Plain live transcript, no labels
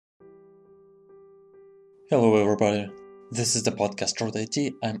Hello everybody, this is the podcast Short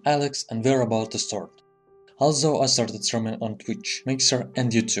IT, I'm Alex and we're about to start. Also I started streaming on Twitch, Mixer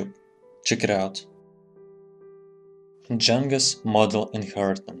and YouTube. Check it out. Django's model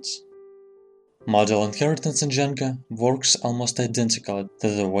inheritance. Model inheritance in Django works almost identically to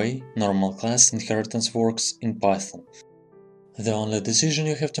the way normal class inheritance works in Python. The only decision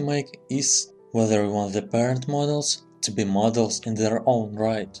you have to make is whether you want the parent models to be models in their own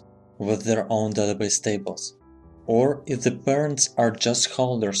right, with their own database tables, or if the parents are just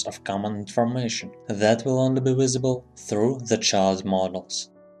holders of common information that will only be visible through the child models.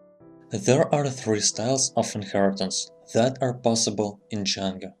 There are three styles of inheritance that are possible in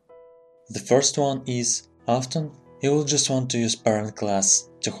Django. The first one is, often you will just want to use parent class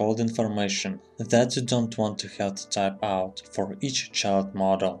to hold information that you don't want to have to type out for each child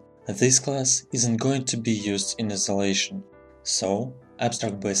model. This class isn't going to be used in isolation, so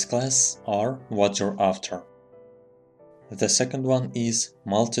abstract-based classes are what you're after. The second one is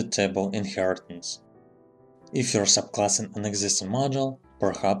multi-table inheritance. If you're subclassing an existing model,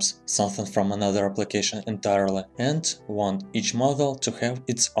 perhaps something from another application entirely, and want each model to have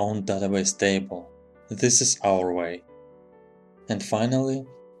its own database table, this is our way. And finally,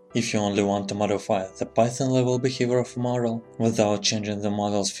 if you only want to modify the Python level behavior of a model without changing the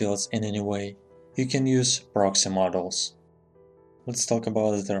model's fields in any way, you can use proxy models. Let's talk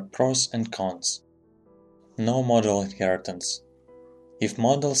about their pros and cons. No model inheritance. If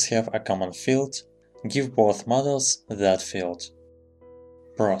models have a common field, give both models that field.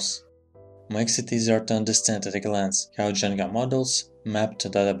 Pros. Makes it easier to understand at a glance how Django models map to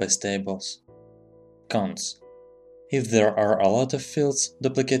database tables. Cons. If there are a lot of fields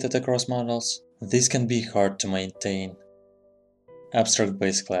duplicated across models, this can be hard to maintain.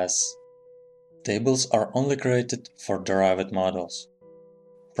 Abstract-based class. Tables are only created for derived models.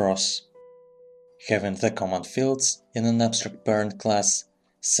 Pros. Having the common fields in an abstract parent class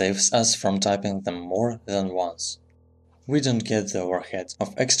saves us from typing them more than once. We don't get the overhead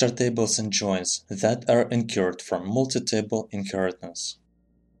of extra tables and joins that are incurred from multi-table inheritance.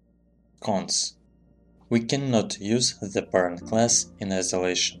 Cons. We cannot use the parent class in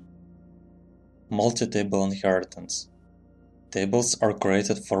isolation. Multi-table inheritance. Tables are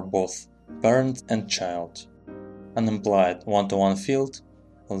created for both parent and child. An implied one-to-one field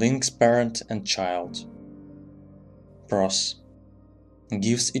links parent and child. Pros.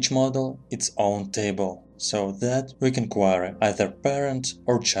 Gives each model its own table, so that we can query either parent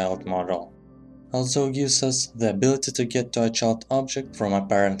or child model. Also gives us the ability to get to a child object from a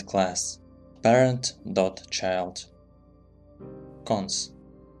parent class, parent.child. Cons.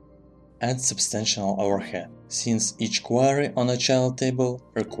 Adds substantial overhead, since each query on a child table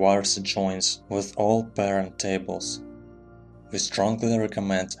requires joins with all parent tables. We strongly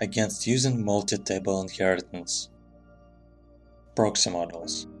recommend against using multi-table inheritance. Proxy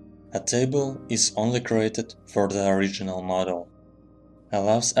models. A table is only created for the original model.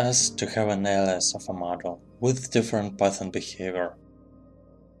 Allows us to have an alias of a model with different Python behavior.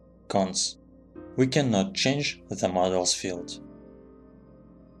 Cons. We cannot change the model's field.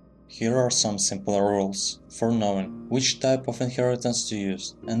 Here are some simple rules for knowing which type of inheritance to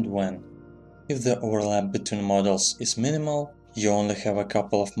use and when. If the overlap between models is minimal, you only have a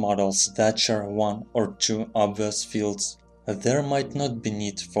couple of models that share one or two obvious fields, there might not be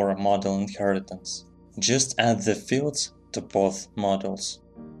need for a model inheritance. Just add the fields to both models.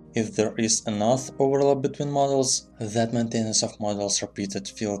 If there is enough overlap between models that maintenance of models' repeated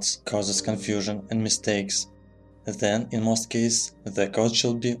fields causes confusion and mistakes, then in most cases the code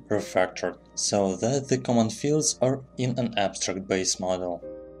should be refactored so that the common fields are in an abstract-based model.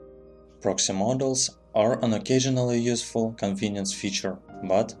 Proxy models are an occasionally useful convenience feature,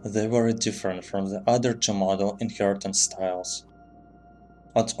 but they vary different from the other two model inheritance styles.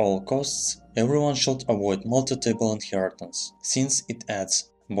 At all costs, everyone should avoid multi-table inheritance, since it adds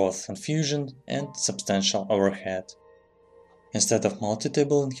both confusion and substantial overhead. Instead of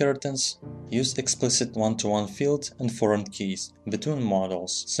multi-table inheritance, use explicit one-to-one field and foreign keys between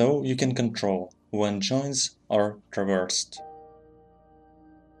models so you can control when joins are traversed.